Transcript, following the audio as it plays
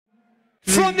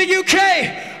From the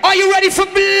UK, are you ready for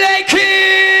Blakey?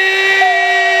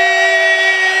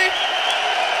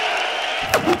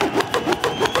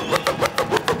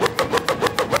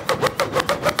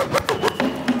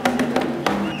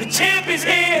 The champ is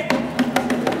here.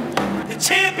 The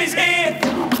champ is here.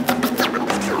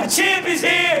 The champ is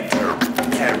here.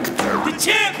 The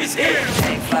champ is here.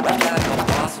 Tank fly,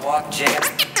 boss walk jam.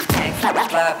 Tank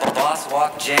fly, boss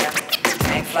walk jam.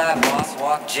 Tank fly, boss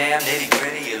walk jam. Nitty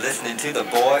gritty, you're listening to the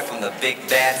boy from the big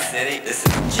bad city. This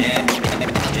is jam,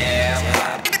 jam,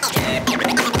 jam,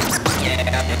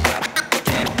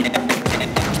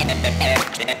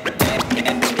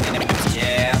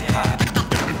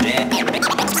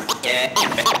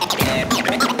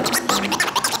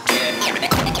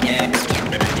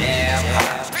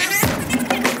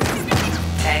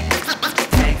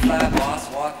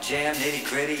 jam, nitty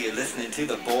gritty, you're listening to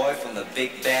the boy from the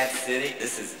big bad city.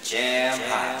 This is jam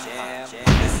hot.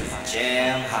 This is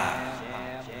jam hot.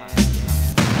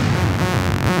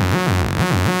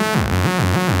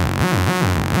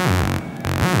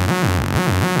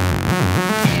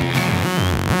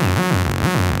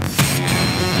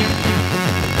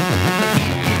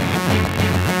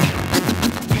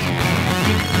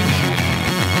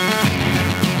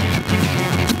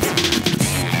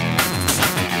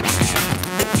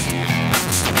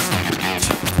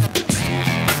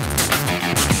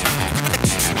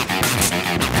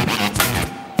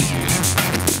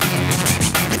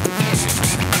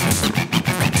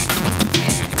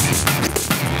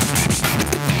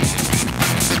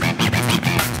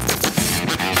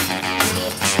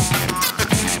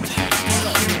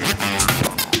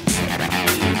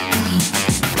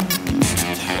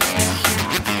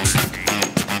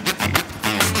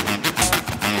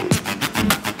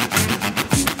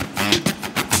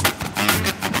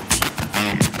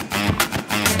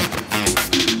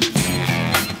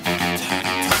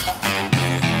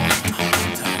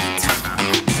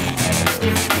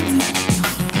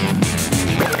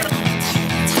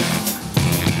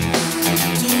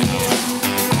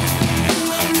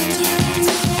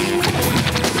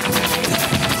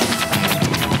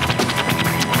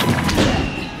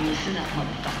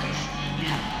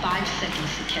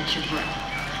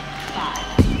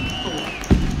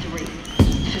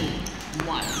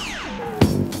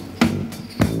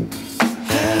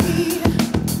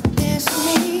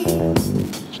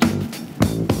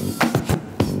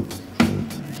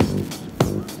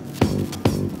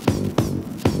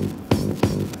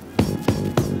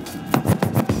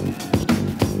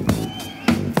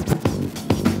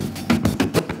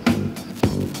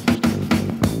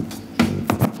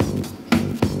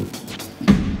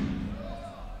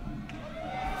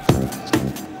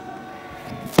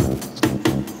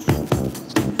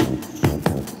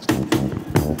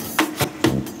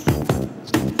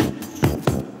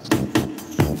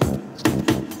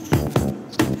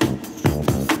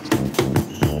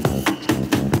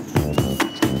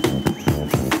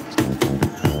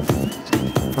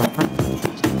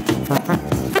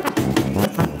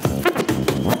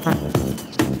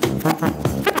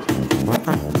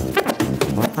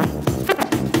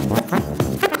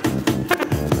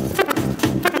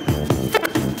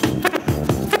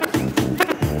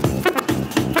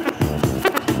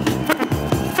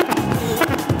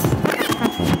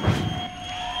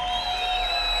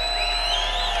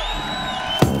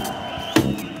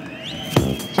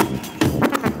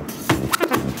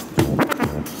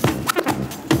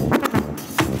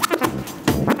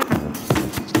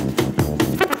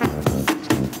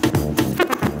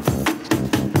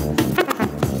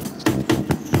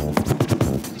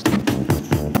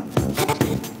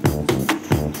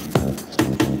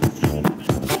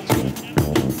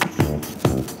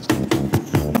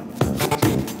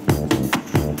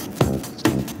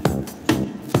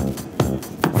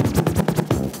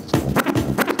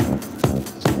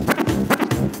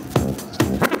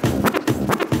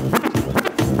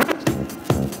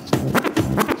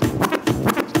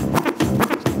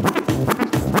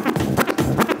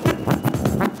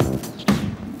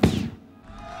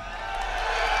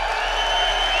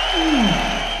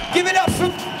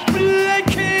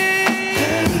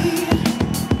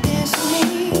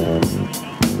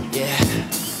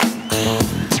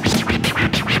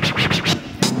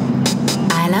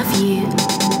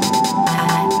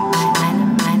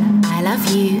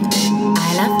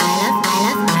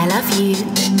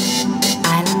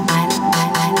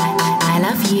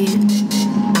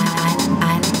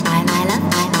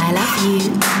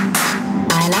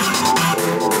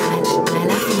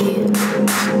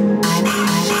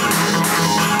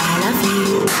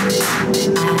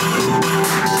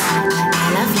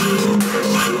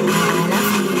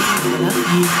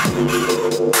 you.